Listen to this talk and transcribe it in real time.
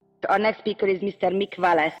Our next speaker is Mr. Mick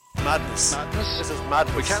Wallace. Madness. Madness. This is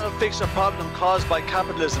madness. We cannot fix a problem caused by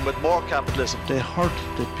capitalism with more capitalism. They hurt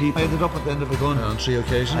the people. I ended up at the end of a gun on 3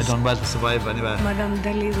 occasions. I done well to survive anyway. Madame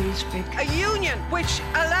Deli will speak. A union which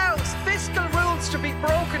allows fiscal rules to be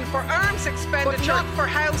broken for arms expenditure, but not for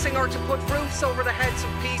housing or to put roofs over the heads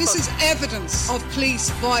of people. This is evidence of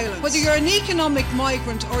police violence. Whether you're an economic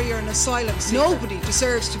migrant or you're an asylum seeker, nobody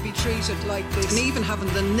deserves to be treated like this. And even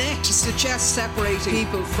having the net to suggest separating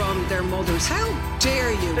people from their mothers. How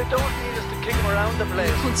dare you? They don't need us to kick them around the place.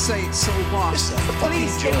 You could say it's so what? The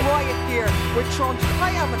police in riot gear with Trump. I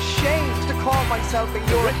am ashamed to call myself a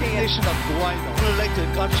European. The recognition of Guaido,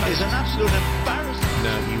 unelected gobshite, is an absolute embarrassment.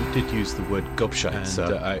 Now, you did use the word gobshite, and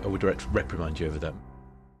so I would reprimand you over that.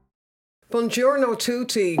 Buongiorno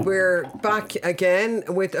tutti, we're back again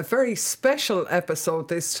with a very special episode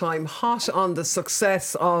this time, hot on the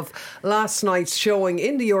success of last night's showing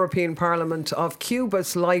in the European Parliament of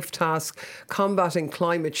Cuba's life task, combating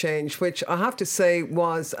climate change, which I have to say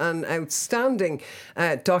was an outstanding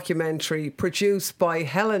documentary produced by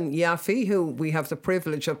Helen Yaffe, who we have the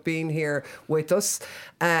privilege of being here with us.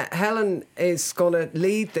 Helen is going to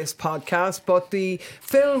lead this podcast, but the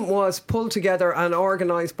film was pulled together and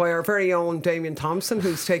organised by our very own Damien Thompson,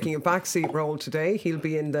 who's taking a backseat role today. He'll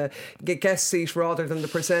be in the guest seat rather than the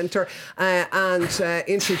presenter, and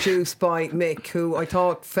introduced by Mick, who I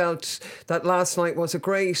thought felt that last night was a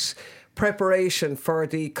great preparation for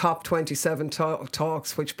the COP27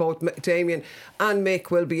 talks, which both Damien and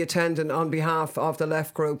Mick will be attending on behalf of the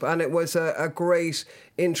Left Group, and it was a great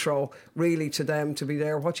intro really to them to be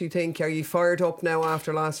there. What do you think? Are you fired up now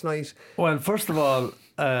after last night? Well, first of all,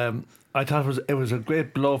 I thought it was a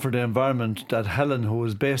great blow for the environment that Helen, who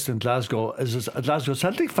is based in Glasgow, is a Glasgow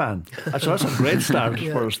Celtic fan. So that's a great start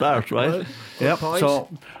for a start, right? Yep. So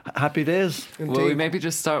happy days. Indeed. Well, we maybe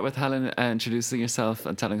just start with Helen introducing yourself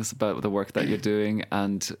and telling us about the work that you're doing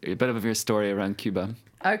and a bit of your story around Cuba.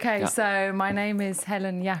 Okay, so my name is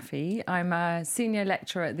Helen Yaffe. I'm a senior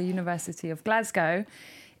lecturer at the University of Glasgow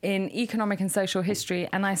in economic and social history,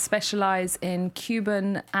 and I specialise in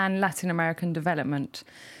Cuban and Latin American development.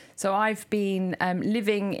 So I've been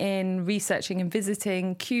living in, researching and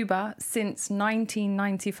visiting Cuba since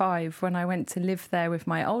 1995, when I went to live there with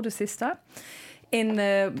my older sister in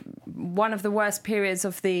one of the worst periods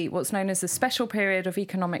of what's known as the special period of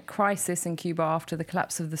economic crisis in Cuba after the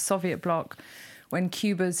collapse of the Soviet bloc, when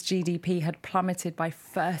Cuba's GDP had plummeted by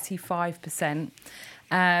 35%.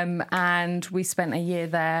 And we spent a year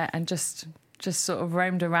there and just sort of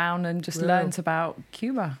roamed around and just learnt about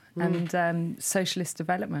Cuba and socialist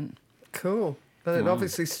development. Cool. But it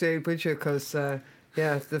obviously stayed with you because, the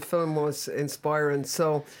film was inspiring.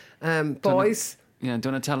 So, boys... Do you want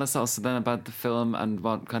to tell us also then about the film and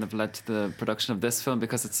what kind of led to the production of this film?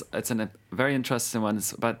 Because it's a very interesting one.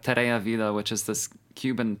 It's about Tarea Vida, which is this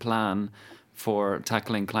Cuban plan for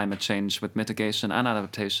tackling climate change with mitigation and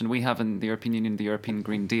adaptation. We have in the European Union the European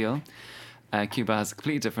Green Deal. Cuba has a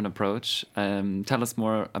completely different approach. Tell us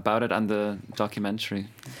more about it and the documentary.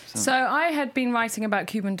 So I had been writing about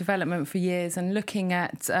Cuban development for years and looking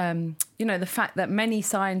at, the fact that many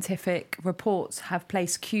scientific reports have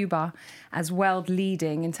placed Cuba as world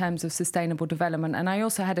leading in terms of sustainable development. And I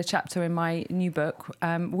also had a chapter in my new book,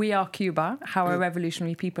 We Are Cuba, How a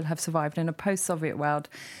Revolutionary People Have Survived in a Post-Soviet World,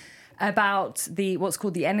 about what's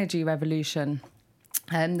called the energy revolution.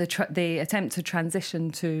 And the attempt to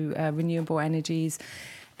transition to renewable energies,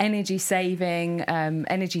 energy saving,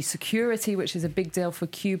 energy security, which is a big deal for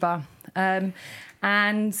Cuba.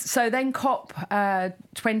 And so then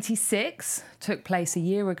COP26 took place a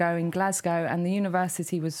year ago in Glasgow, and the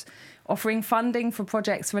university was offering funding for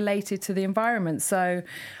projects related to the environment. So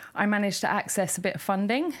I managed to access a bit of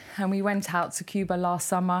funding, and we went out to Cuba last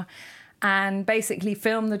summer and basically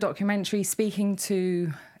filmed the documentary, speaking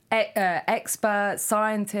to experts,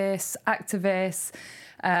 scientists, activists,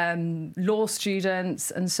 law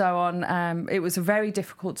students and so on. It was a very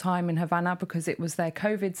difficult time in Havana because it was their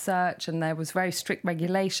COVID surge and there was very strict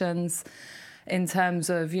regulations in terms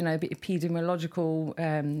of, epidemiological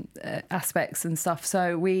aspects and stuff.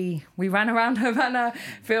 So we ran around Havana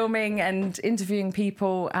filming and interviewing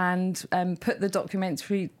people and put the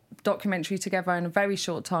documentary together in a very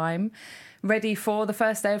short time, ready for the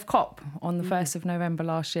first day of COP on the 1st of November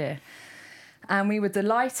last year. And we were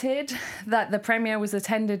delighted that the premiere was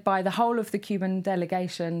attended by the whole of the Cuban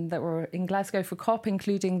delegation that were in Glasgow for COP,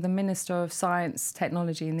 including the Minister of Science,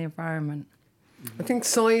 Technology and the Environment. I think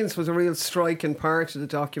science was a real striking part of the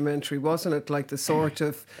documentary, wasn't it? Like the sort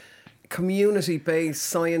of community-based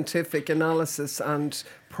scientific analysis and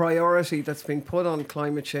priority that's been put on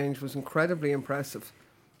climate change was incredibly impressive.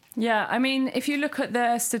 Yeah, I mean, if you look at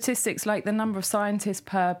the statistics, like the number of scientists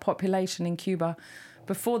per population in Cuba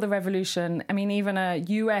before the revolution, I mean, even a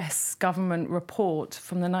US government report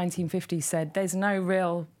from the 1950s said there's no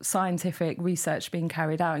real scientific research being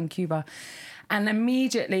carried out in Cuba. And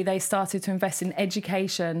immediately they started to invest in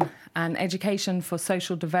education and education for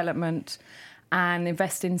social development and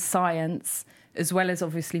invest in science, as well as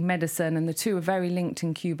obviously medicine, and the two are very linked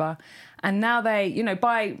in Cuba. And now they, you know,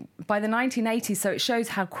 by the 1980s, so it shows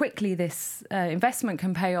how quickly this investment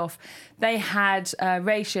can pay off, they had a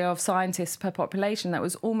ratio of scientists per population that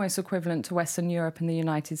was almost equivalent to Western Europe and the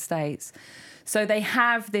United States. So they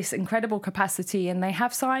have this incredible capacity, and they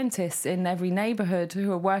have scientists in every neighborhood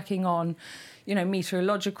who are working on, you know,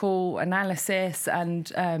 meteorological analysis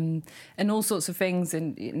and all sorts of things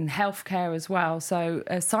in healthcare as well. So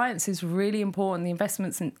science is really important, the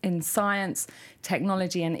investments in science,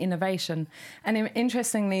 technology and innovation. And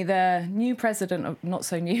interestingly, the new president, of, not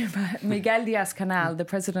so new, but Miguel Díaz-Canel, the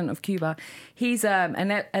president of Cuba, he's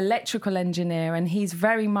an electrical engineer, and he's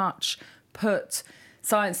very much put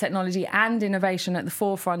science, technology and innovation at the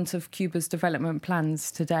forefront of Cuba's development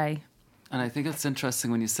plans today. And I think it's interesting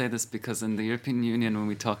when you say this, because in the European Union, when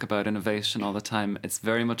we talk about innovation all the time, it's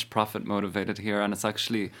very much profit motivated here. And it's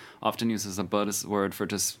actually often used as a buzzword for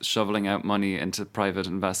just shoveling out money into private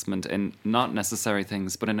investment in not necessary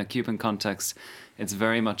things. But in a Cuban context, it's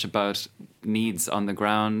very much about needs on the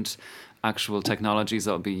ground, actual technologies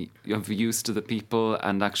that will be of use to the people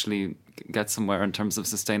and actually get somewhere in terms of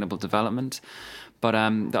sustainable development. But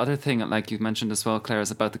the other thing, like you mentioned as well, Claire,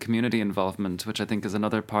 is about the community involvement, which I think is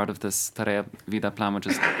another part of this Tarea Vida plan, which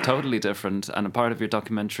is totally different. And a part of your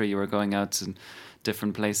documentary, you were going out to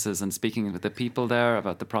different places and speaking with the people there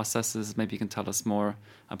about the processes. Maybe you can tell us more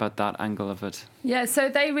about that angle of it. Yeah, so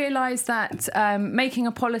they realised that making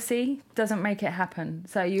a policy doesn't make it happen.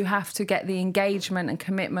 So you have to get the engagement and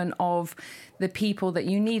commitment of the people that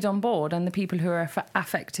you need on board and the people who are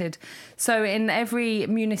affected. So in every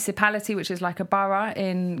municipality, which is like a borough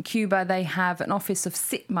in Cuba, they have an office of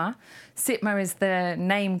SITMA. SITMA is the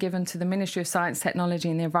name given to the Ministry of Science,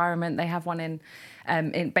 Technology and the Environment. They have one in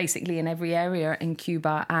basically in every area in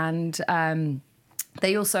Cuba. And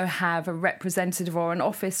they also have a representative or an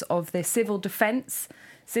office of the civil defence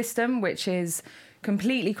system, which is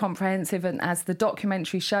completely comprehensive. And as the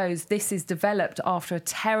documentary shows, this is developed after a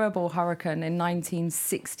terrible hurricane in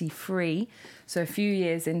 1963. So a few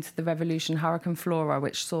years into the revolution, Hurricane Flora,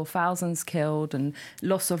 which saw thousands killed and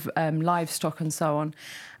loss of livestock and so on.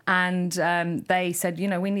 And they said, you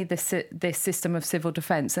know, we need this system of civil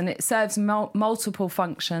defence. And it serves multiple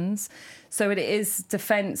functions. So it is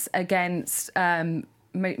defence against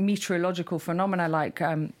meteorological phenomena like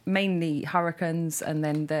mainly hurricanes, and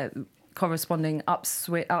then the corresponding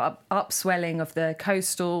upswelling of the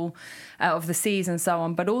coastal, of the seas and so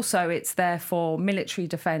on. But also it's there for military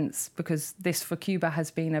defence, because this for Cuba has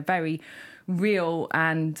been a very real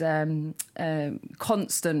and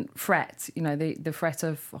constant threat, you know, the threat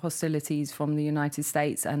of hostilities from the United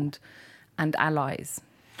States and allies.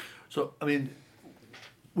 So, I mean,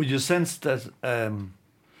 would you sense that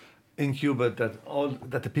in Cuba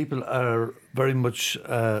that the people are very much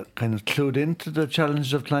kind of clued into the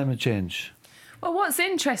challenge of climate change? Well, what's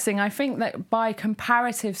interesting, I think that by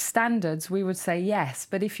comparative standards, we would say yes.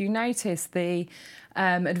 But if you notice, the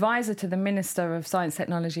advisor to the Minister of Science,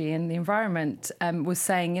 Technology and the Environment was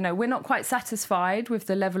saying, you know, we're not quite satisfied with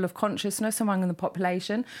the level of consciousness among the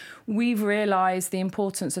population. We've realised the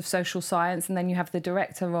importance of social science. And then you have the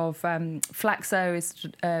director of Flaxo, is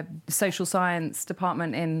social science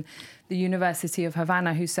department in the University of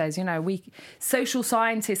Havana, who says, you know, social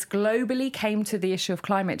scientists globally came to the issue of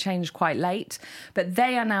climate change quite late, but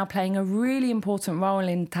they are now playing a really important role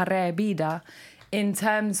in Tarea Vida in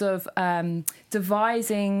terms of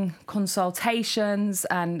devising consultations,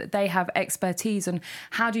 and they have expertise on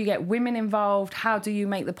how do you get women involved, how do you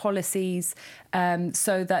make the policies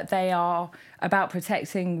so that they are about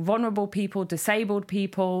protecting vulnerable people, disabled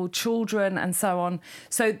people, children, and so on.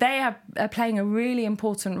 So they are playing a really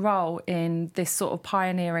important role in this sort of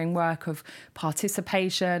pioneering work of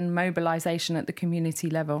participation, mobilisation at the community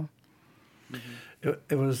level. Mm-hmm.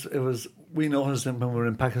 It was. We noticed when we were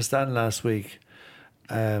in Pakistan last week,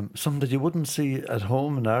 something that you wouldn't see at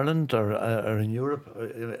home in Ireland or in Europe,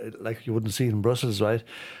 like you wouldn't see in Brussels, right?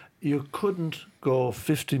 You couldn't go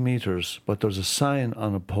 50 metres, but there's a sign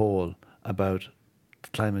on a pole about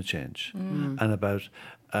climate change and about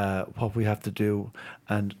what we have to do.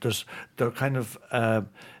 And they're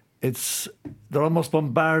almost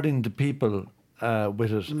bombarding the people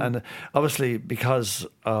with it. And obviously because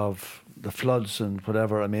of the floods and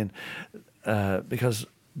whatever, I mean, because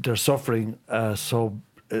they're suffering so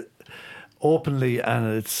openly,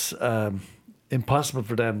 and it's impossible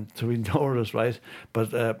for them to ignore us, right?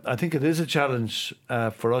 But I think it is a challenge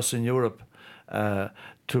for us in Europe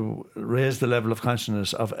to raise the level of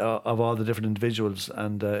consciousness of all the different individuals,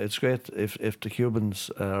 and it's great if the Cubans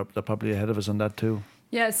they're probably ahead of us on that too.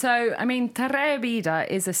 Yeah, so, I mean, Terra Vida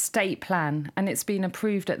is a state plan, and it's been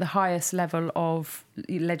approved at the highest level of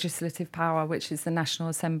legislative power, which is the National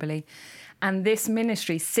Assembly. And this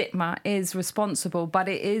ministry, SITMA, is responsible, but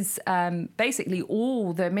it is basically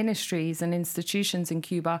all the ministries and institutions in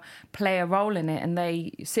Cuba play a role in it, and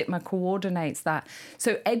SITMA coordinates that.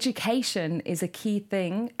 So education is a key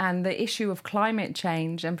thing, and the issue of climate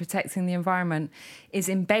change and protecting the environment is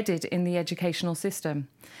embedded in the educational system.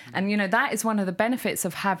 And, you know, that is one of the benefits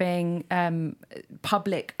of having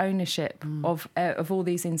public ownership of all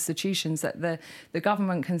these institutions, that the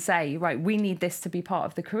government can say, right, we need this to be part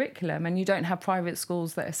of the curriculum, and you don't have private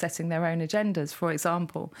schools that are setting their own agendas, for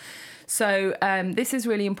example. So this is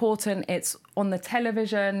really important. It's on the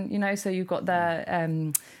television, you know, so you've got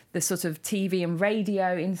the sort of TV and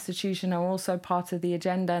radio institution are also part of the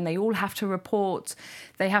agenda, and they all have to report.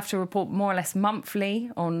 They have to report more or less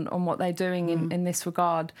monthly on what they're doing in this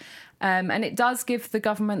regard. And it does give the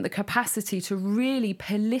government the capacity to really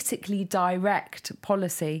politically direct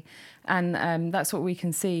policy. And that's what we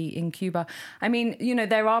can see in Cuba. I mean, you know,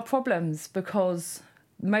 there are problems because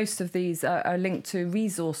most of these are linked to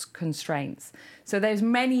resource constraints. So there's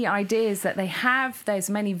many ideas that they have,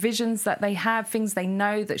 there's many visions that they have, things they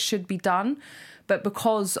know that should be done. But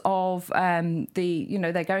because of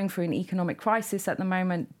they're going through an economic crisis at the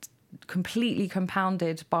moment, completely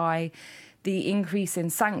compounded by the increase in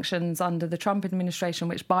sanctions under the Trump administration,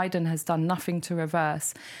 which Biden has done nothing to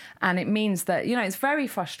reverse. And it means that, you know, it's very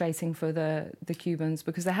frustrating for the Cubans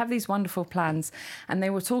because they have these wonderful plans. And they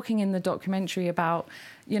were talking in the documentary about,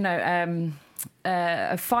 you know,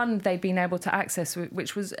 a fund they'd been able to access,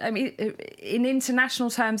 which was, I mean, in international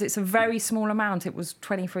terms, it's a very small amount. It was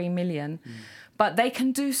 23 million. But they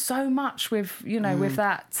can do so much with, you know, with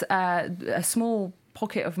that, a small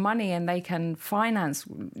pocket of money, and they can finance,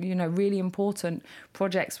 you know, really important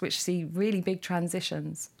projects which see really big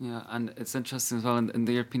transitions. Yeah, and it's interesting as well, in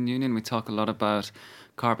the European Union we talk a lot about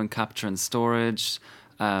carbon capture and storage,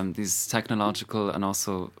 these technological and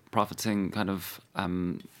also profiting kind of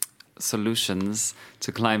solutions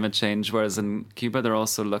to climate change, whereas in Cuba they're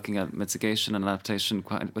also looking at mitigation and adaptation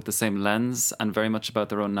quite with the same lens and very much about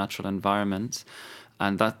their own natural environment.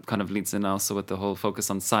 And that kind of leads in also with the whole focus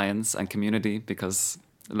on science and community, because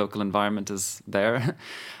the local environment is there.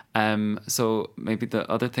 So maybe the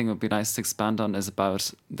other thing would be nice to expand on is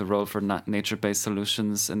about the role for nature-based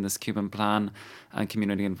solutions in this Cuban plan and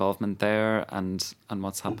community involvement there, and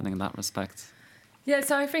what's happening in that respect. Yeah,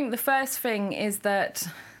 so I think the first thing is that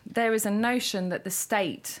there is a notion that the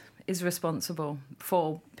state is responsible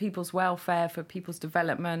for people's welfare, for people's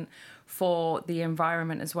development, for the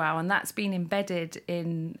environment as well. And that's been embedded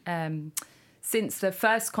in since the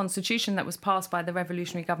first constitution that was passed by the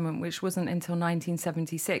revolutionary government, which wasn't until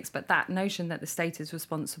 1976, but that notion that the state is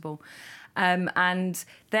responsible. And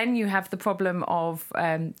then you have the problem of,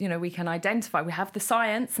 you know, we can identify, we have the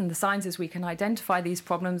science, and the science is we can identify these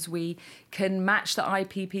problems, we can match the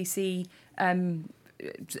IPCC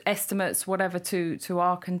estimates, whatever, to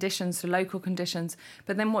our conditions, to local conditions.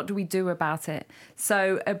 But then what do we do about it?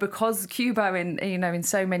 So because Cuba, in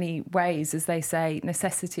so many ways, as they say,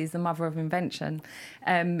 necessity is the mother of invention,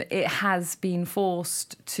 it has been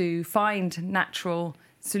forced to find natural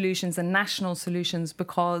solutions and national solutions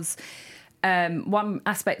because one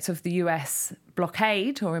aspect of the US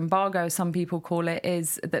blockade, or embargo, some people call it,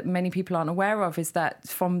 is that many people aren't aware of, is that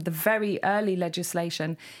from the very early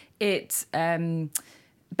legislation, it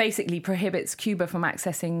basically prohibits Cuba from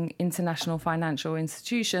accessing international financial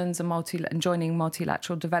institutions and joining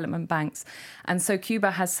multilateral development banks. And so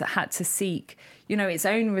Cuba has had to seek, you know, its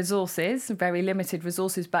own resources, very limited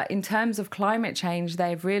resources. But in terms of climate change,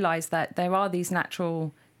 they've realized that there are these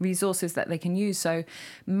natural resources that they can use. So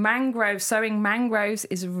sowing mangroves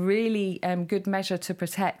is a really good measure to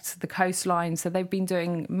protect the coastline. So they've been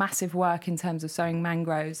doing massive work in terms of sowing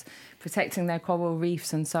mangroves, protecting their coral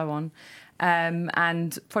reefs and so on.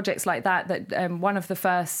 And projects like that one of the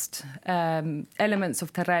first elements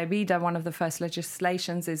of Terra Vida, one of the first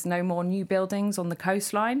legislations, is no more new buildings on the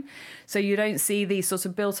coastline. So you don't see these sort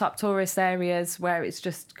of built-up tourist areas where it's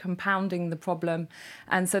just compounding the problem.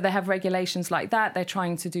 And so they have regulations like that. They're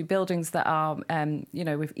trying to do buildings that are,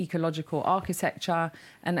 with ecological architecture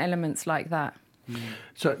and elements like that.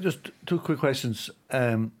 So just two quick questions.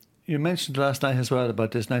 You mentioned last night as well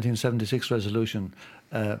about this 1976 resolution.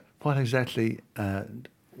 What exactly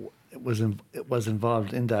was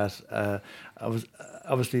involved in that.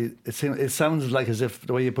 Obviously, it sounds like as if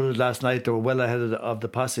the way you put it last night, they were well ahead of the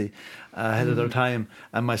posse, ahead of their time.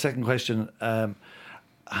 And my second question: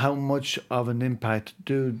 how much of an impact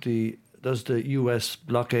does the US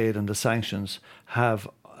blockade and the sanctions have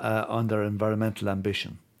on their environmental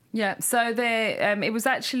ambition? Yeah, so it was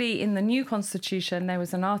actually in the new constitution, there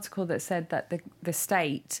was an article that said that the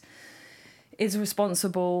state is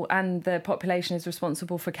responsible and the population is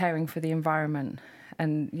responsible for caring for the environment.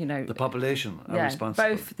 And, you know... The population are responsible?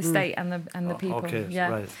 Both the state and the people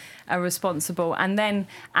right. are responsible. And then,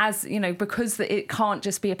 as, you know, because it can't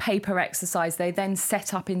just be a paper exercise, they then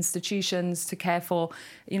set up institutions to care for,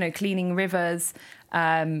 you know, cleaning rivers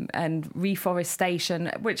and reforestation,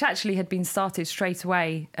 which actually had been started straight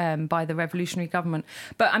away by the revolutionary government.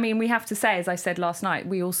 But, I mean, we have to say, as I said last night,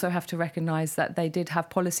 we also have to recognise that they did have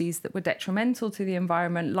policies that were detrimental to the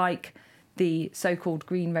environment, like the so-called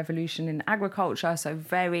green revolution in agriculture, so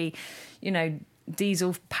very, you know,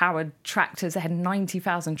 diesel-powered tractors. They had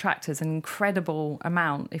 90,000 tractors, an incredible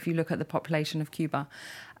amount if you look at the population of Cuba.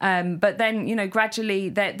 But then, you know, gradually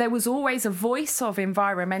there was always a voice of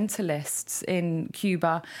environmentalists in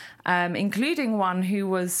Cuba, including one who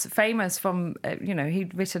was famous from, you know,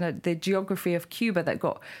 he'd written the geography of Cuba that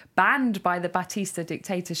got banned by the Batista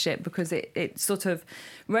dictatorship because it sort of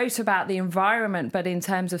wrote about the environment, but in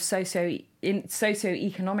terms of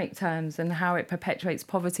socioeconomic terms and how it perpetuates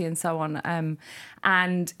poverty and so on.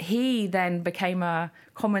 And he then became a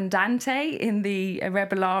comandante in the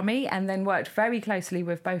rebel army and then worked very closely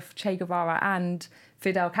with both Che Guevara and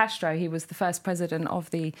Fidel Castro. He was the first president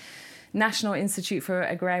of the National Institute for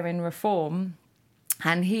Agrarian Reform.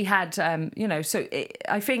 And he had, you know,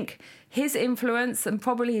 I think his influence and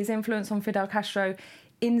probably his influence on Fidel Castro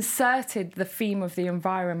inserted the theme of the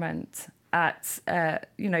environment at,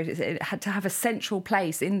 you know, it had to have a central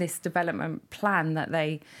place in this development plan that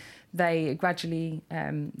they gradually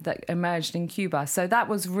that emerged in Cuba. So that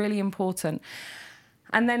was really important.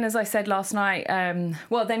 And then, as I said last night,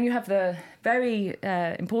 then you have the very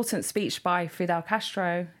important speech by Fidel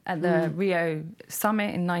Castro at the Rio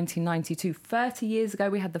summit in 1992. 30 years ago,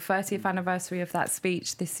 we had the 30th anniversary of that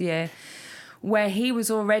speech this year, where he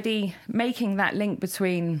was already making that link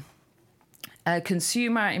between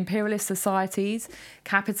consumer imperialist societies,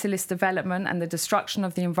 capitalist development and the destruction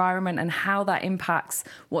of the environment and how that impacts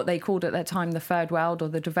what they called at that time the third world or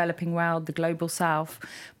the developing world, the global south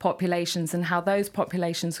populations, and how those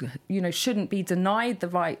populations, you know, shouldn't be denied the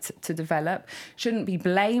right to develop, shouldn't be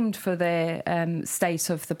blamed for their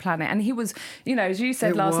state of the planet. And he was, you know, as you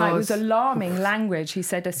said last night, it was alarming language. He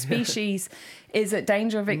said a species is at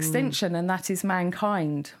danger of extinction, and that is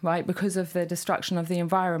mankind, right, because of the destruction of the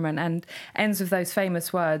environment, and ends with those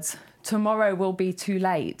famous words, tomorrow will be too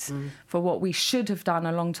late for what we should have done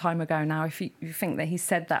a long time ago. Now, if you think that he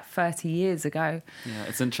said that 30 years ago. Yeah,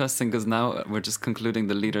 it's interesting because now we're just concluding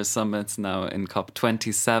the Leaders' Summits now in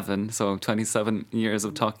COP27, so 27 years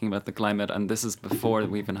of talking about the climate, and this is before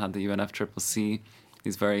we even had the UNFCCC,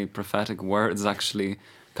 these very prophetic words actually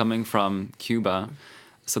coming from Cuba.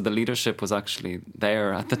 So the leadership was actually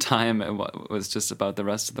there at the time. It was just about the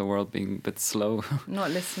rest of the world being a bit slow.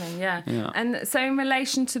 Not listening, yeah. And so in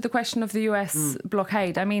relation to the question of the US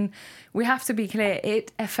blockade, I mean, we have to be clear,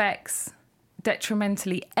 it affects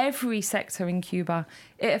detrimentally every sector in Cuba.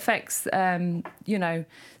 It affects, you know,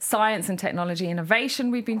 science and technology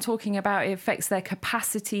innovation we've been talking about. It affects their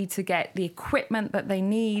capacity to get the equipment that they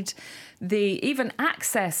need, even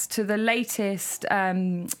access to the latest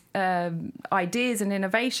ideas and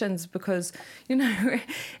innovations, because, you know,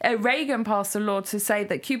 Reagan passed a law to say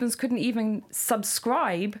that Cubans couldn't even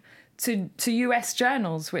subscribe to US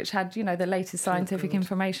journals, which had, you know, the latest scientific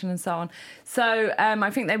information and so on. So I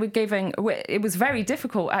think they were it was very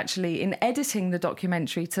difficult, actually, in editing the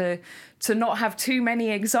documentary to not have too many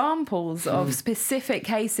examples of specific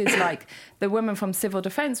cases, like the woman from Civil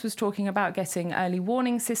Defense was talking about getting early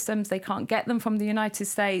warning systems. They can't get them from the United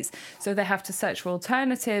States, so they have to search for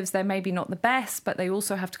alternatives. They're maybe not the best, but they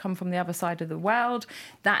also have to come from the other side of the world.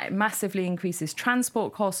 That massively increases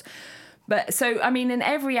transport costs. But so, I mean, in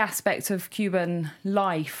every aspect of Cuban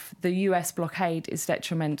life, the US blockade is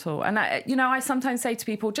detrimental. And, I sometimes say to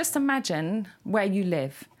people, just imagine where you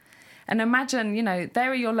live. And imagine, you know,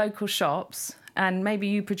 there are your local shops, and maybe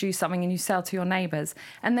you produce something and you sell to your neighbours.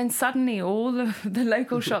 And then suddenly all of the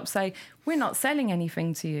local shops say, we're not selling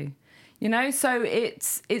anything to you. You know, so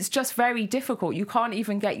it's just very difficult. You can't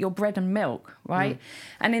even get your bread and milk, right?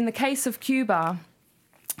 And in the case of Cuba,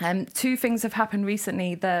 two things have happened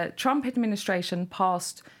recently. The Trump administration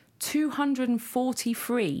passed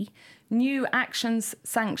 243 new actions,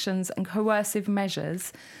 sanctions and coercive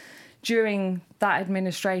measures during that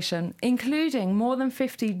administration, including more than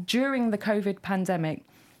 50 during the COVID pandemic,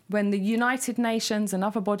 when the United Nations and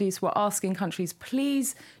other bodies were asking countries,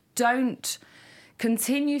 please don't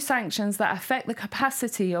continue sanctions that affect the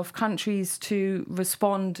capacity of countries to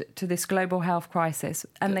respond to this global health crisis.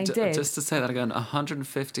 And they did. Just to say that again,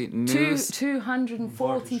 150 news...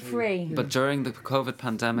 243. But during the COVID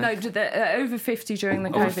pandemic... No, over 50 during the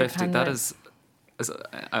over COVID 50, pandemic. that is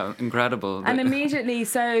incredible. And immediately,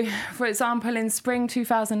 so for example, in spring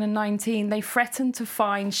 2019, they threatened to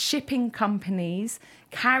fine shipping companies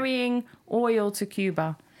carrying oil to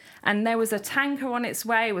Cuba. And there was a tanker on its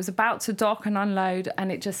way, it was about to dock and unload,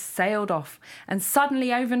 and it just sailed off. And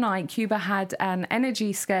suddenly, overnight, Cuba had an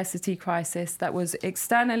energy scarcity crisis that was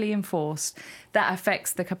externally enforced, that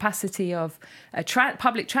affects the capacity of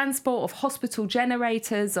public transport, of hospital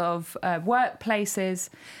generators, of workplaces.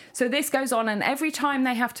 So this goes on, and every time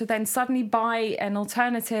they have to then suddenly buy an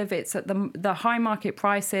alternative, it's at the high market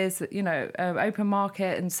prices, open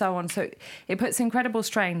market and so on. So it puts incredible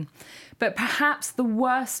strain. But perhaps the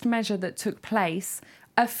worst measure that took place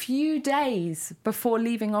a few days before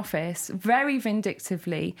leaving office, very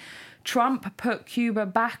vindictively, Trump put Cuba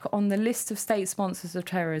back on the list of state sponsors of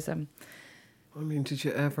terrorism. I mean, did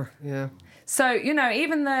you ever? Yeah. So,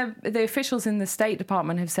 even the officials in the State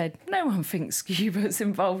Department have said, no one thinks Cuba's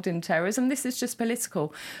involved in terrorism. This is just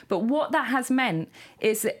political. But what that has meant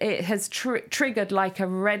is it has triggered like a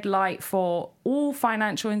red light for all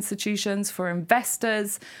financial institutions, for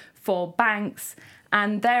investors, for banks.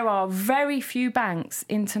 And there are very few banks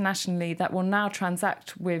internationally that will now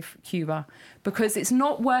transact with Cuba because it's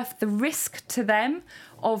not worth the risk to them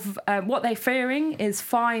of what they're fearing is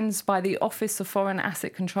fines by the Office of Foreign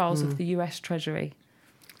Asset Controls of the US Treasury.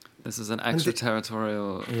 This is an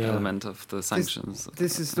extraterritorial element of the sanctions.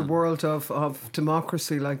 This is the world of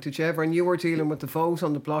democracy. Like, did you ever? And you were dealing with the vote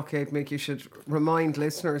on the blockade, Mick. You should remind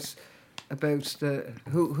listeners about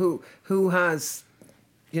who has,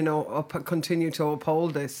 continue to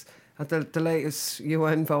uphold this at the latest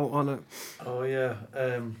UN vote on it. Oh yeah,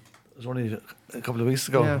 it was only a couple of weeks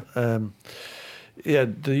ago. Yeah.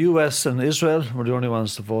 The US and Israel were the only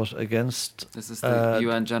ones to vote against. This is the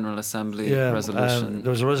UN General Assembly resolution.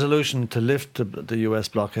 There was a resolution to lift the US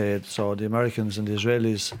blockade, so the Americans and the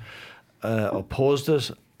Israelis opposed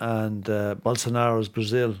it, and Bolsonaro's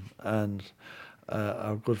Brazil and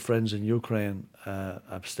our good friends in Ukraine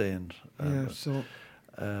abstained.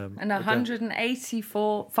 And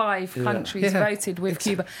 185 countries voted with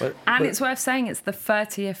Cuba. And it's worth saying it's the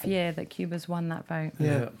 30th year that Cuba's won that vote.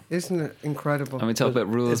 Yeah. Isn't it incredible? And we talk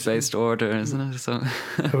about rules-based order, isn't it? So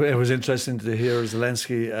it was interesting to hear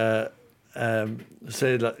Zelensky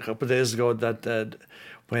say a couple of days ago that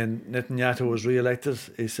when Netanyahu was re-elected,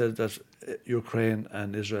 he said that Ukraine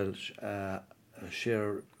and Israel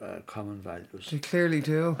share common values. They clearly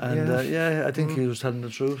do. And I think he was telling the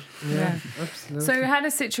truth. Yeah, absolutely. So we had a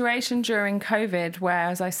situation during COVID where,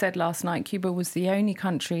 as I said last night, Cuba was the only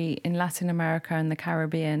country in Latin America and the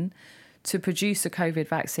Caribbean to produce a COVID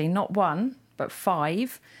vaccine. Not one, but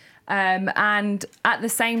 5. And at the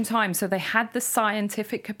same time, so they had the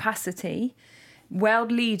scientific capacity,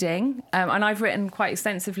 world leading, and I've written quite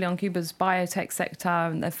extensively on Cuba's biotech sector,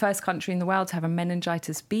 and the first country in the world to have a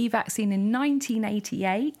meningitis B vaccine in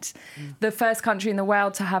 1988, the first country in the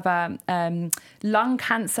world to have a lung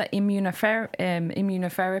cancer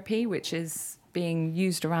immunotherapy, which is being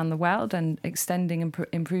used around the world and extending and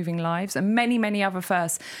improving lives, and many, many other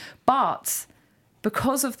firsts. But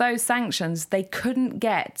because of those sanctions, they couldn't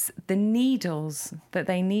get the needles that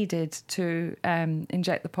they needed to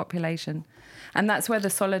inject the population. And that's where the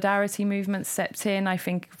solidarity movement stepped in. I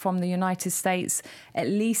think from the United States, at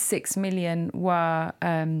least 6 million were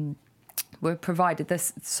provided. I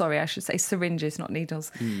should say syringes, not needles.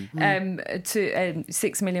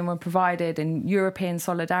 6 million were provided in European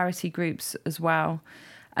solidarity groups as well.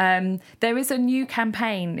 There is a new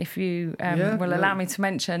campaign, if you will allow me to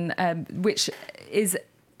mention, which is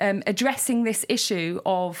addressing this issue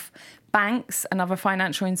of banks and other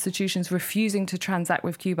financial institutions refusing to transact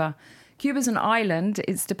with Cuba. Cuba's an island.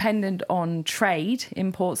 It's dependent on trade,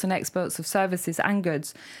 imports and exports of services and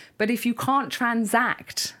goods. But if you can't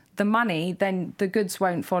transact the money, then the goods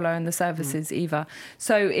won't follow and the services either.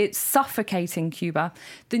 So it's suffocating Cuba.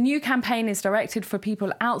 The new campaign is directed for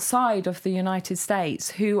people outside of the United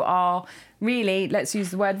States who are really, let's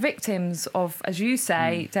use the word, victims of, as you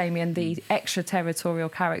say, Damien, the extraterritorial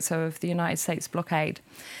character of the United States blockade.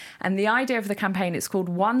 And the idea of the campaign, it's called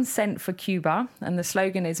 1 Cent for Cuba. And the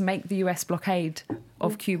slogan is make the US blockade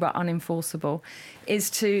of Cuba unenforceable is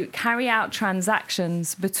to carry out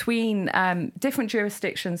transactions between different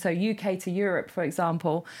jurisdictions, so UK to Europe, for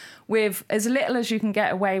example, with as little as you can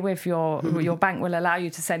get away with. Your bank will allow you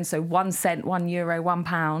to send, so 1 cent, €1,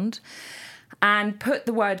 £1, and put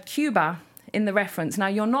the word Cuba in the reference. Now,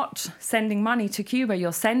 you're not sending money to Cuba,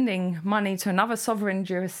 you're sending money to another sovereign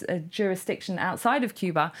jurisdiction outside of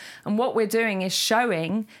Cuba. And what we're doing is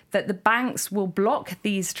showing that the banks will block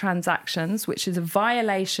these transactions, which is a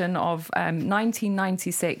violation of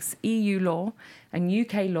 1996 EU law and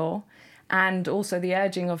UK law, and also the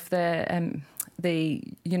urging of the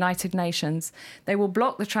United Nations. They will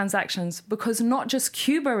block the transactions because not just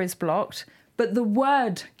Cuba is blocked, but the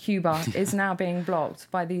word Cuba is now being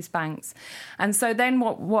blocked by these banks. And so then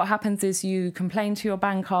what happens is you complain to your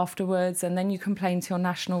bank afterwards, and then you complain to your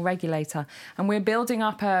national regulator. And we're building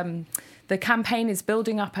up, the campaign is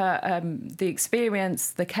building up the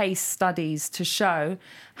experience, the case studies to show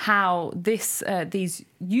how these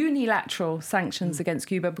unilateral sanctions against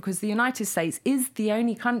Cuba, because the United States is the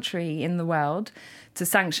only country in the world to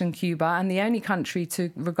sanction Cuba and the only country to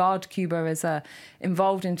regard Cuba as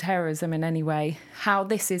involved in terrorism in any way, how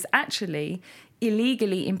this is actually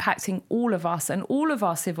illegally impacting all of us and all of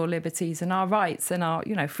our civil liberties and our rights and our,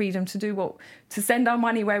 freedom to send our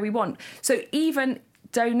money where we want. So even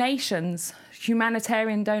donations,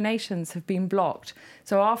 humanitarian donations, have been blocked.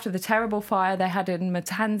 So after the terrible fire they had in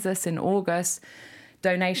Matanzas in August,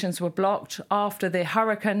 donations were blocked. After the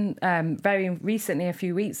hurricane, very recently, a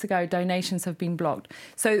few weeks ago, donations have been blocked.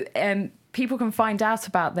 So people can find out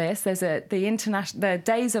about this. There's the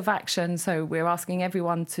days of action. So we're asking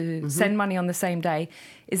everyone to send money on the same day.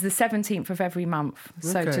 Is the 17th of every month.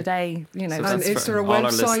 So today, So and is there a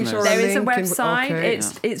website or a link? There is a website. Okay.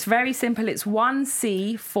 It's very simple. It's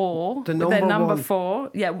 1C4. The number 4.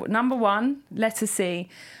 Yeah, number 1, letter C,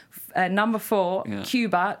 number 4,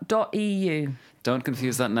 Cuba.eu. Don't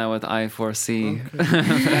confuse that now with I4C. Okay.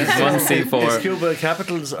 1C4. Is Cuba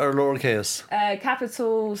capitals or lowercase?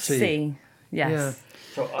 Capital C. Yes. Yeah.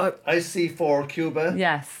 So IC4 Cuba.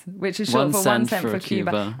 Yes, which is short for 1 cent for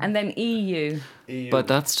Cuba. And then EU. But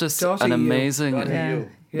that's just an amazing...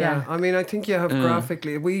 Yeah, I mean, I think you have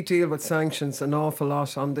graphically, we deal with sanctions an awful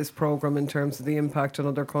lot on this programme in terms of the impact on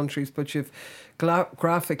other countries, but you've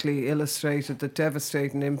graphically illustrated the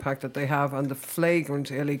devastating impact that they have and the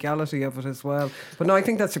flagrant illegality of it as well. But no, I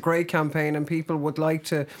think that's a great campaign, and people would like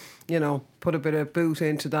to, put a bit of boot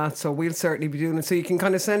into that. So we'll certainly be doing it. So you can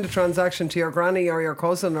kind of send a transaction to your granny or your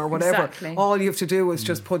cousin or whatever. Exactly. All you have to do is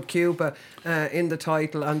just put Cuba in the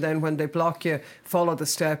title, and then when they block you, follow the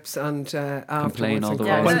steps and afterwards. All the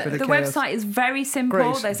the website is very simple.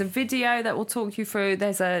 Great. There's a video that will talk you through.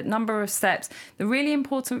 There's a number of steps. The really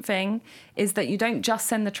important thing is that you don't just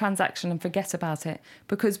send the transaction and forget about it,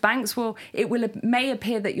 because banks may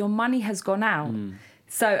appear that your money has gone out.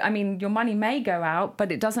 So, I mean, your money may go out,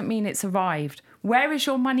 but it doesn't mean it's arrived. Where is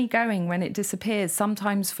your money going when it disappears?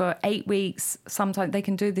 Sometimes for 8 weeks, sometimes they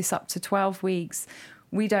can do this up to 12 weeks.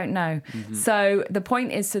 We don't know. So the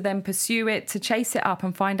point is to then pursue it, to chase it up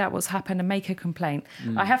and find out what's happened and make a complaint.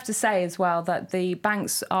 I have to say as well that the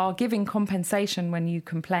banks are giving compensation when you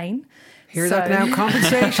complain. Hear that now,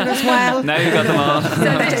 compensation as well. Now you've got them all.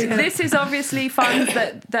 So this is obviously funds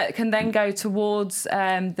that can then go towards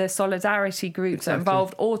the solidarity groups that are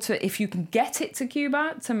involved, or if you can get it to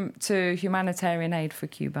Cuba, to humanitarian aid for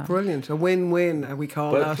Cuba. Brilliant. A win-win, we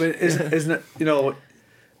call that. But isn't it,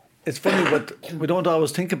 it's funny, but we don't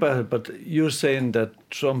always think about it, but you're saying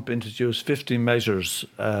that Trump introduced 50 measures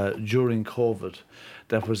during COVID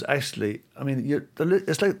that was actually, I mean,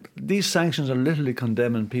 it's like these sanctions are literally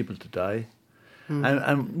condemning people to die.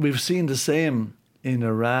 And we've seen the same in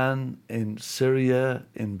Iran, in Syria,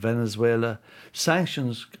 in Venezuela.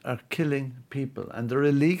 Sanctions are killing people, and they're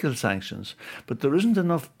illegal sanctions. But there isn't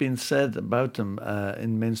enough being said about them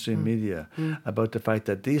in mainstream media about the fact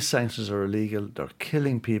that these sanctions are illegal, they're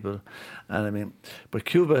killing people. And I mean, but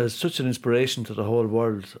Cuba is such an inspiration to the whole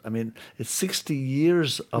world. I mean, it's 60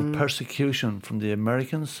 years of persecution from the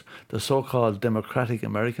Americans, the so-called democratic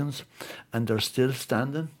Americans, and they're still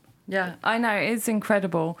standing. Yeah, I know. It's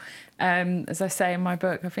incredible. As I say in my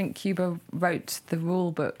book, I think Cuba wrote the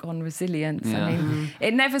rule book on resilience. Yeah. I mean,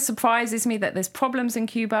 it never surprises me that there's problems in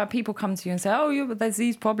Cuba. People come to you and say, there's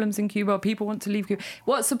these problems in Cuba. People want to leave Cuba.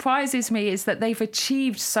 What surprises me is that they've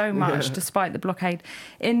achieved so much despite the blockade.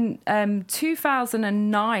 In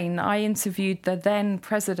 2009, I interviewed the then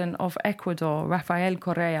president of Ecuador, Rafael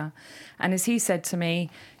Correa. And as he said to me,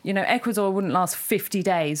 Ecuador wouldn't last 50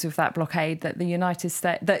 days with that blockade that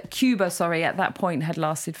Cuba, at that point had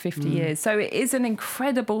lasted 50 years. So it is an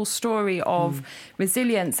incredible story of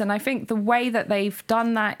resilience. And I think the way that they've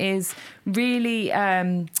done that is really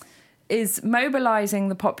is mobilizing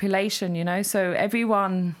the population, so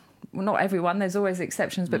everyone, well, not everyone, there's always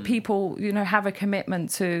exceptions, but people, have a commitment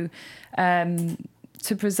to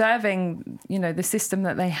preserving, the system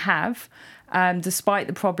that they have. Despite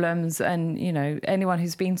the problems, and anyone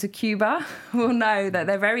who's been to Cuba will know that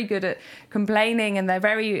they're very good at complaining and they're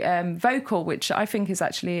very vocal, which I think is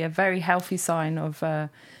actually a very healthy sign of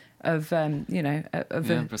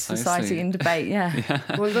society in debate.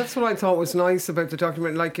 Well, that's what I thought was nice about the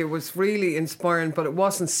document. Like, it was really inspiring, but it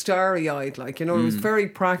wasn't starry-eyed. Like, it was very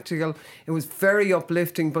practical. It was very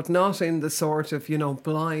uplifting, but not in the sort of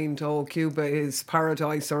blind, Cuba is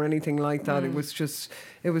paradise or anything like that. It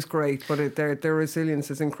was great. But their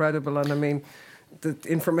resilience is incredible. And I mean, the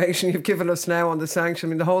information you've given us now on the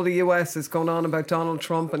sanction, the whole of the US is going on about Donald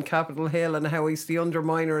Trump and Capitol Hill and how he's the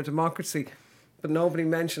underminer of democracy. But nobody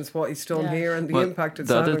mentions what he's done here and the impact it's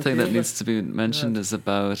had. The other thing that needs to be mentioned is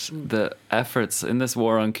about the efforts in this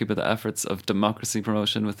war on Cuba, the efforts of democracy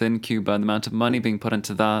promotion within Cuba and the amount of money being put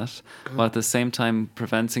into that, while at the same time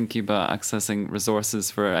preventing Cuba accessing resources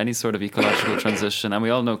for any sort of ecological transition. And we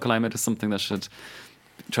all know climate is something that should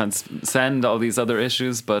transcend all these other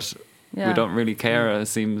issues, but we don't really care, it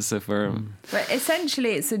seems, if we're... But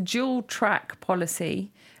essentially, it's a dual-track policy.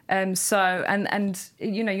 You're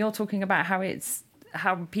talking about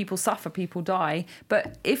how people suffer, people die.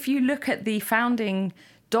 But if you look at the founding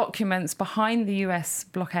documents behind the US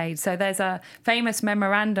blockade, so there's a famous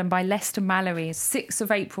memorandum by Lester Mallory, 6th of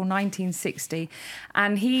April 1960,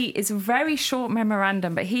 and it's a very short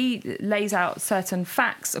memorandum, but he lays out certain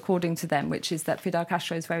facts according to them, which is that Fidel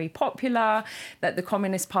Castro is very popular, that the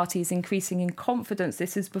Communist Party is increasing in confidence.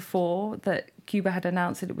 This is before that Cuba had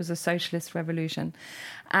announced that it was a socialist revolution,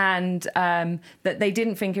 and that they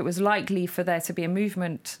didn't think it was likely for there to be a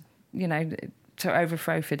movement, to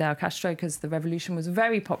overthrow Fidel Castro because the revolution was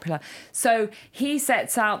very popular. So he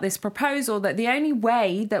sets out this proposal that the only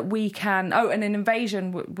way that we can... and an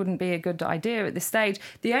invasion wouldn't be a good idea at this stage.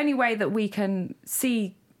 The only way that we can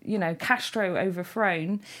see, Castro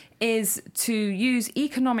overthrown is to use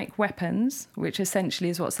economic weapons, which essentially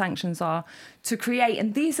is what sanctions are, to create,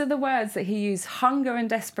 and these are the words that he used, hunger and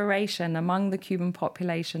desperation among the Cuban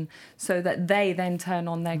population so that they then turn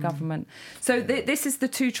on their government. So this is the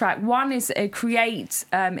two-track. One is create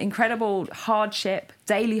incredible hardship,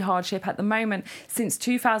 daily hardship. At the moment, since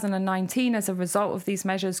 2019, as a result of these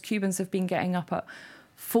measures, Cubans have been getting up at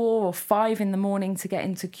 4 or 5 in the morning to get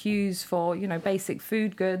into queues for, basic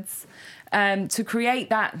food goods, to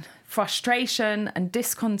create that frustration and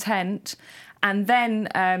discontent. And then,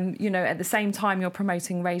 at the same time, you're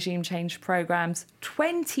promoting regime change programs.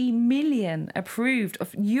 20 million approved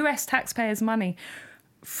of US taxpayers' money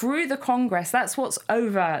through the Congress. That's what's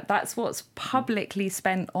overt. That's what's publicly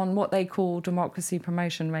spent on what they call democracy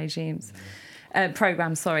promotion regimes.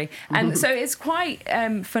 Programs, sorry. And so it's quite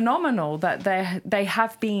phenomenal that they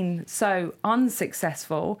have been so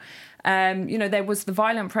unsuccessful. There was the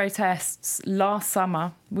violent protests last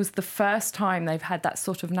summer, was the first time they've had that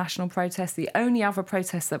sort of national protest. The only other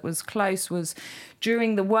protest that was close was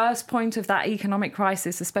during the worst point of that economic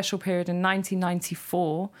crisis, a special period in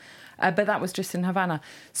 1994. But that was just in Havana.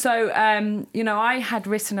 So, I had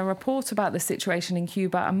written a report about the situation in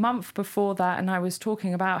Cuba a month before that, and I was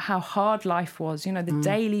talking about how hard life was, the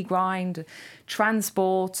daily grind,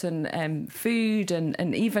 transport and food,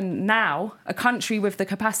 and even now, a country with the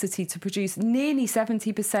capacity to produce nearly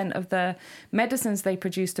 70% of the medicines they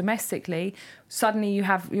produce domestically, suddenly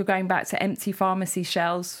you're going back to empty pharmacy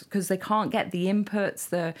shelves because they can't get the inputs,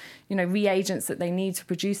 the reagents that they need to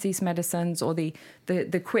produce these medicines, or the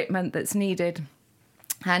equipment that's needed.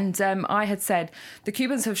 And I had said the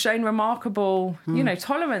Cubans have shown remarkable,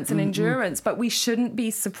 tolerance and endurance, but we shouldn't be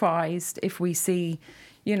surprised if we see,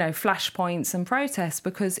 flashpoints and protests,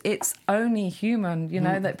 because it's only human,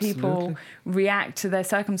 that people react to their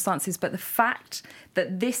circumstances. But the fact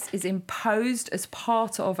that this is imposed as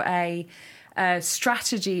part of a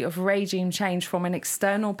strategy of regime change from an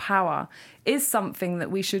external power is something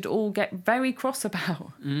that we should all get very cross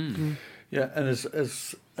about. Yeah, and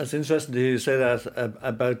it's interesting to hear you say that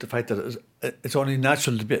about the fact that it's only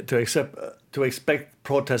natural to expect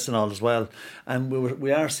protests and all as well. And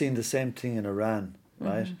we are seeing the same thing in Iran,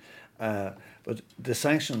 right? But the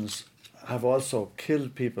sanctions have also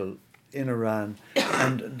killed people in Iran,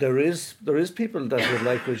 and there is people that would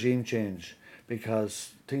like regime change,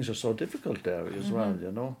 because things are so difficult there as well,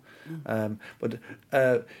 you know. But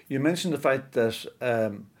you mentioned the fact that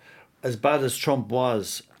as bad as Trump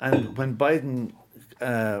was, and when Biden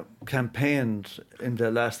campaigned in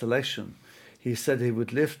the last election, he said he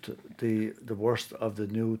would lift the worst of the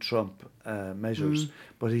new Trump measures,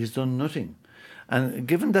 but he's done nothing. And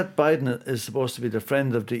given that Biden is supposed to be the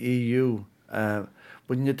friend of the EU,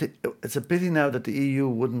 wouldn't you it's a pity now that the EU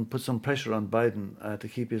wouldn't put some pressure on Biden to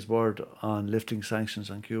keep his word on lifting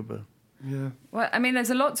sanctions on Cuba? Yeah. Well, I mean, there's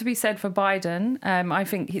a lot to be said for Biden. I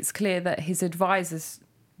think it's clear that his advisors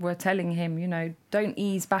were telling him, you know, don't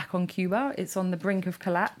ease back on Cuba. It's on the brink of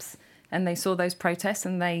collapse. And they saw those protests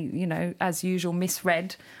and they, you know, as usual,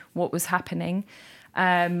 misread what was happening.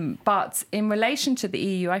 But in relation to the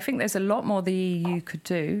EU, I think there's a lot more the EU could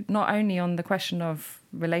do, not only on the question of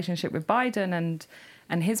relationship with Biden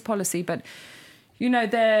and his policy, but, you know,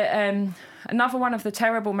 another one of the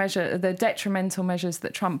the detrimental measures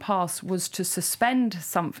that Trump passed was to suspend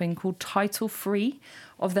something called Title III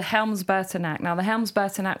of the Helms-Burton Act. Now, the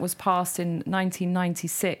Helms-Burton Act was passed in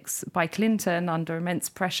 1996 by Clinton under immense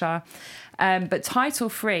pressure. But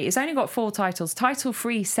Title III, it's only got 4 titles. Title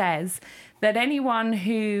III says that anyone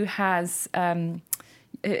who has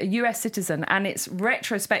a US citizen, and it's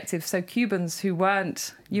retrospective, so Cubans who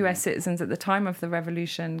weren't US citizens at the time of the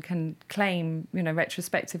revolution can claim, you know,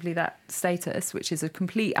 retrospectively that status, which is a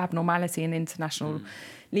complete abnormality in international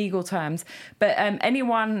legal terms. But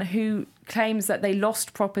anyone who claims that they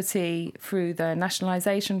lost property through the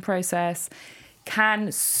nationalisation process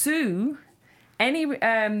can sue any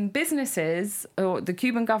businesses or the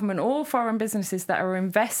Cuban government or foreign businesses that are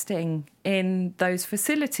investing in those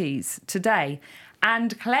facilities today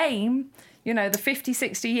and claim, you know, the 50,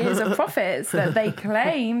 60 years of profits that they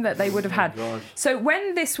claim that they would have had. So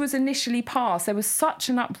when this was initially passed, there was such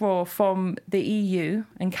an uproar from the EU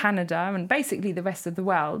and Canada and basically the rest of the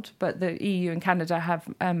world, but the EU and Canada have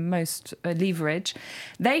most leverage.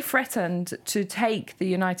 They threatened to take the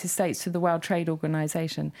United States to the World Trade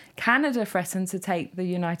Organization. Canada threatened to take the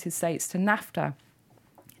United States to NAFTA.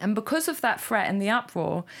 And because of that threat and the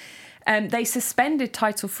uproar, they suspended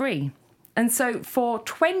Title III. And so for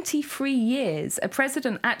 23 years, a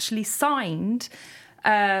president actually signed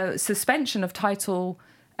suspension of Title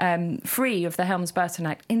III of the Helms-Burton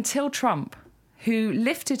Act until Trump, who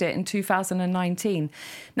lifted it in 2019.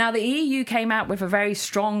 Now, the EU came out with a very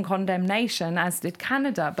strong condemnation, as did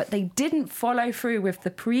Canada, but they didn't follow through with the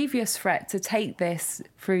previous threat to take this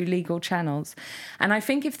through legal channels. And I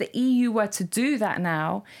think if the EU were to do that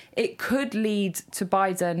now, it could lead to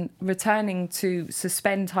Biden returning to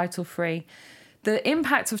suspend Title III. The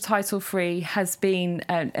impact of Title III has been,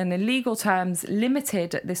 in illegal terms,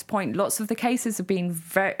 limited at this point. Lots of the cases have been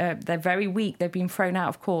they're very weak. They've been thrown out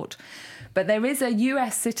of court. But there is a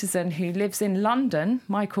US citizen who lives in London,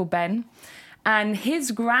 Michael Benn, and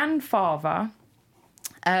his grandfather,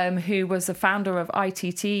 who was a founder of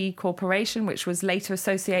ITT Corporation, which was later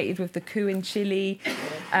associated with the coup in Chile,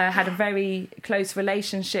 had a very close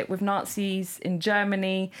relationship with Nazis in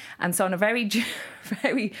Germany, and so on, a very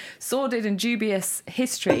sordid and dubious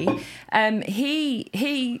history.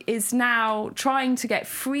 He is now trying to get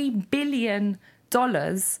 $3 billion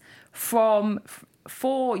from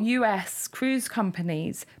 4 US cruise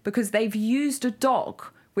companies because they've used a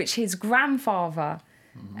dock which his grandfather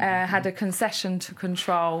had a concession to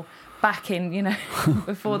control back in, you know,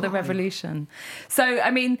 before the revolution. So,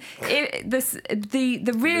 I mean,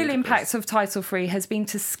 the real impact of Title III has been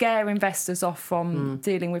to scare investors off from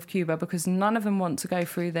dealing with Cuba because none of them want to go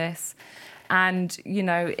through this. And, you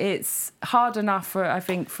know, it's hard enough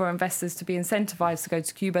for investors to be incentivized to go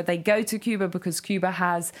to Cuba. They go to Cuba because Cuba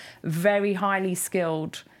has very highly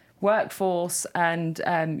skilled workforce and,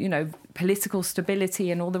 you know, political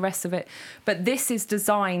stability and all the rest of it. But this is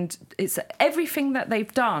designed, everything that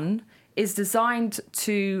they've done is designed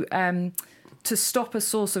to stop a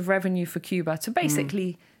source of revenue for Cuba, to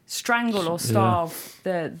basically strangle or starve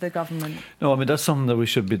the government. No, I mean, that's something that we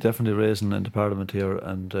should be definitely raising in the Parliament here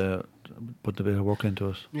and put a bit of work into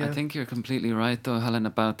it. Yeah. I think you're completely right, though, Helen,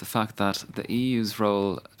 about the fact that the EU's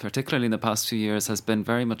role, particularly in the past few years, has been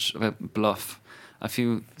very much a bluff. A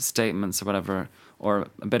few statements or whatever, or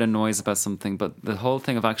a bit of noise about something, but the whole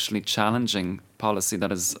thing of actually challenging policy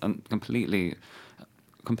that is completely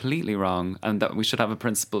wrong and that we should have a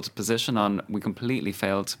principled position on, we completely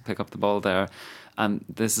failed to pick up the ball there. And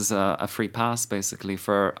this is a free pass, basically,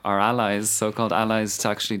 for our allies, so-called allies, to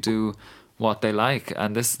actually do what they like.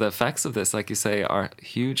 And the effects of this, like you say, are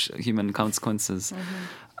huge human consequences.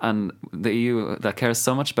 And the EU, that cares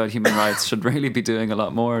so much about human rights, should really be doing a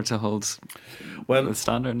lot more to hold the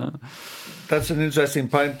standard now. that's an interesting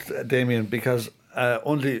point, Damien, because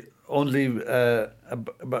only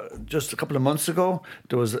about just a couple of months ago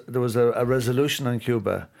there was a resolution on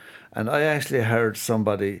Cuba, and I actually heard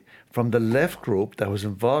somebody from the left group that was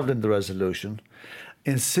involved in the resolution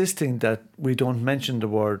insisting that we don't mention the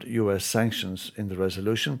word US sanctions in the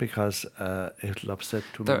resolution because it'll upset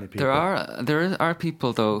too many people. There are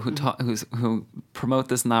people though who promote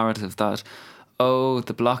this narrative that, oh,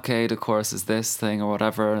 the blockade, of course, is this thing or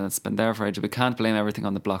whatever, and it's been there for ages. We can't blame everything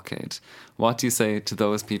on the blockade. What do you say to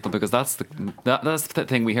those people? Because that's the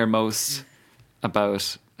thing we hear most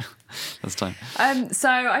about this time. So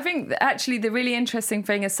I think actually the really interesting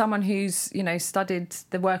thing, as someone who's studied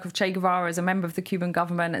the work of Che Guevara as a member of the Cuban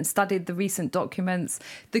government and studied the recent documents,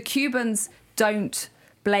 the Cubans don't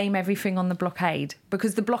blame everything on the blockade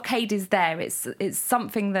because the blockade is there. It's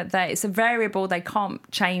something that it's a variable they can't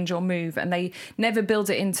change or move, and they never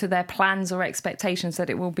build it into their plans or expectations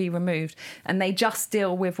that it will be removed. And they just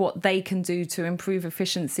deal with what they can do to improve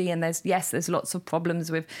efficiency. And there's lots of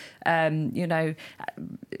problems with,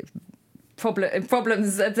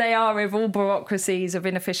 problems as they are with all bureaucracies, of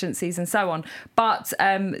inefficiencies and so on. But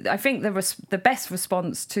I think the best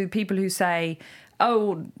response to people who say,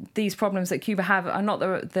 oh, these problems that Cuba have are not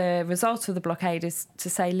the result of the blockade, is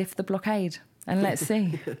to say, lift the blockade. And let's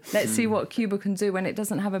see. Let's see what Cuba can do when it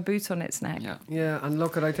doesn't have a boot on its neck. Yeah, and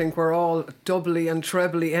look, I think we're all doubly and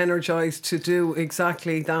trebly energised to do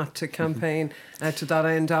exactly that, to campaign to that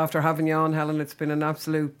end. After having you on, Helen, it's been an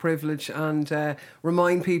absolute privilege. And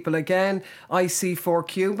remind people again,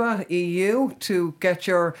 IC4Cuba EU, to get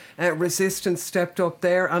your resistance stepped up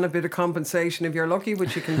there, and a bit of compensation if you're lucky,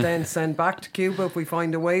 which you can then send back to Cuba if we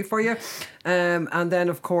find a way for you. And then,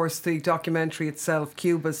 of course, the documentary itself,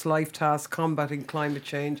 Cuba's Life Task, Combating Climate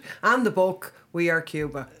Change, and the book, We Are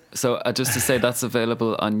Cuba. So just to say, that's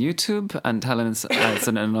available on YouTube, and Helen's it's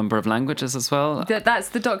in a number of languages as well. That's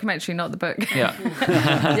the documentary, not the book. Yeah.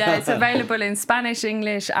 Yeah, it's available in Spanish,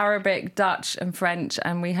 English, Arabic, Dutch and French,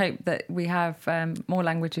 and we hope that we have more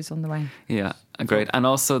languages on the way. Yeah, great. And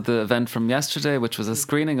also the event from yesterday, which was a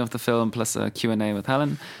screening of the film plus a Q&A with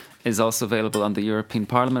Helen, is also available on the European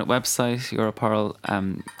Parliament website,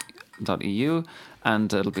 europarl.eu,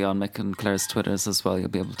 and it'll be on Mick and Claire's Twitters as well. You'll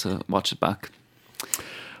be able to watch it back.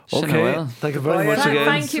 Okay, thank you very much again.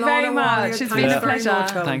 Thank you very much. It's been a pleasure.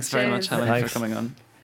 Thanks very much, Helen, for coming on.